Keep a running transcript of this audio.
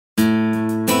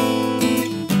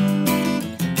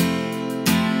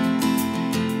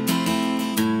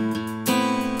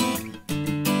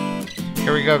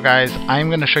we go, guys. I'm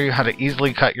going to show you how to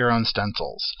easily cut your own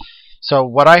stencils. So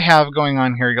what I have going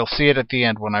on here, you'll see it at the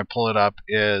end when I pull it up,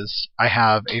 is I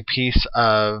have a piece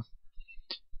of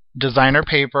designer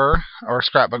paper or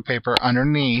scrapbook paper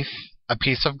underneath a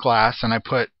piece of glass, and I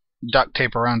put duct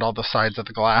tape around all the sides of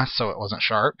the glass so it wasn't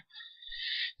sharp.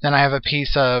 Then I have a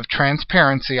piece of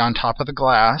transparency on top of the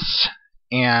glass,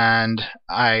 and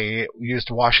I used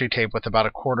washi tape with about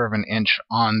 1/4 of an inch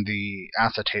on the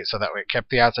acetate, so that way it kept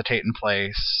the acetate in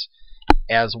place,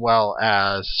 as well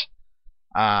as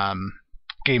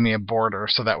gave me a border,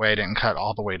 so that way I didn't cut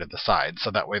all the way to the side,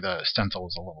 so that way the stencil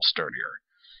was a little sturdier.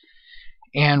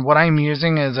 And what I'm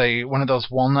using is one of those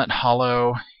walnut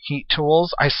hollow heat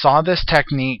tools. I saw this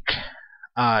technique.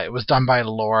 It was done by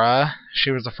Laura.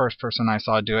 She was the first person I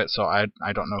saw do it, so I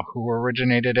don't know who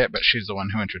originated it, but she's the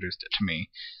one who introduced it to me.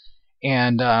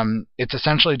 And it's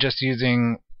essentially just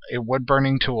using a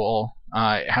wood-burning tool.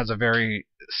 It has a very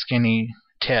skinny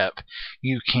tip.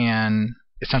 You can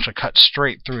essentially cut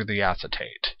straight through the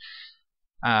acetate.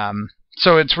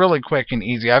 So it's really quick and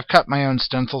easy. I've cut my own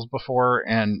stencils before,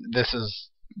 and this is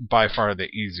by far the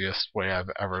easiest way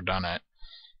I've ever done it,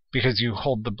 because you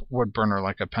hold the wood burner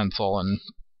like a pencil and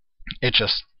it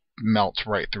just melts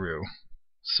right through.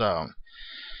 So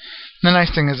the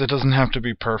nice thing is it doesn't have to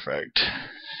be perfect.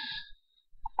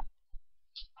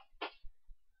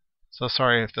 So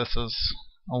sorry if this is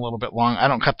a little bit long. I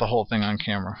don't cut the whole thing on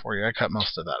camera for you. I cut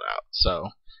most of that out.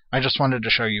 So I just wanted to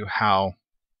show you how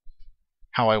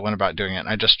I went about doing it.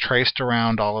 I just traced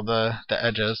around all of the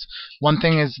edges. One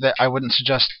thing is that I wouldn't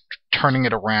suggest turning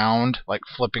it around, like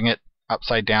flipping it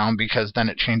upside down, because then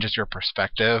it changes your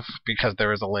perspective, because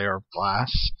there is a layer of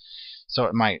glass. So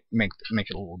it might make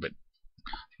it a little bit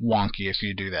wonky if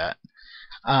you do that.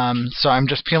 So I'm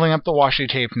just peeling up the washi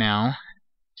tape now,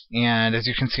 and as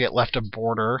you can see, it left a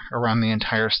border around the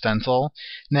entire stencil.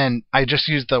 And then I just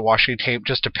used the washi tape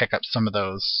just to pick up some of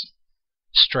those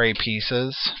stray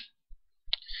pieces.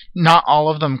 Not all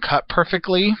of them cut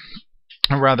perfectly,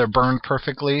 or rather burn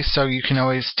perfectly, so you can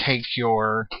always take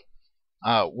your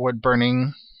wood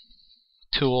burning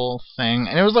tool thing,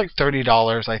 and it was like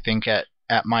 $30 I think at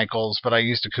Michael's, but I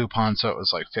used a coupon, so it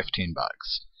was like $15.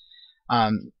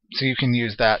 So you can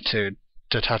use that to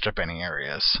touch up any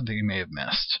areas that you may have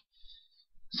missed.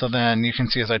 So then you can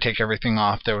see as I take everything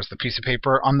off, there was the piece of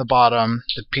paper on the bottom,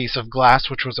 the piece of glass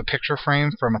which was a picture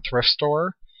frame from a thrift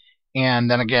store,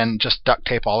 and then again just duct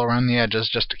tape all around the edges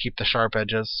just to keep the sharp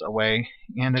edges away.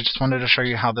 And I just wanted to show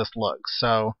you how this looks.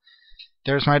 So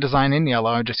there's my design in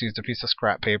yellow. I just used a piece of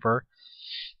scrap paper.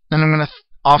 Then I'm going to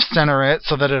off-center it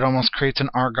so that it almost creates an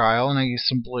argyle, and I use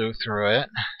some blue through it.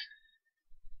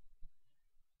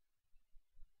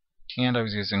 And I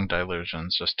was using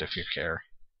dilutions, just if you care.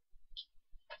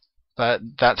 But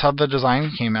that's how the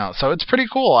design came out. So it's pretty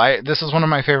cool. This is one of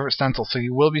my favorite stencils, so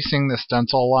you will be seeing this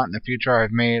stencil a lot in the future. I've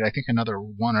made, I think, another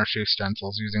 1 or 2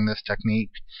 stencils using this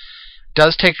technique.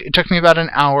 It took me about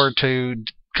an hour to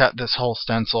cut this whole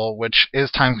stencil, which is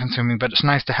time consuming, but it's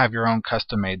nice to have your own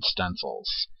custom made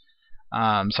stencils. So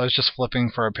I was just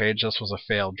flipping for a page. This was a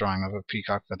failed drawing of a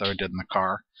peacock that I did in the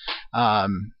car.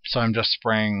 So I'm just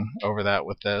spraying over that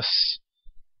with this,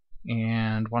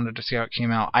 and wanted to see how it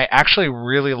came out. I actually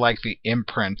really like the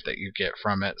imprint that you get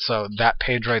from it. So that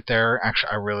page right there,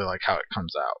 actually I really like how it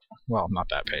comes out. Well, not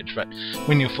that page, but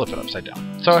when you flip it upside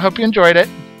down. So I hope you enjoyed it.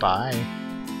 Bye.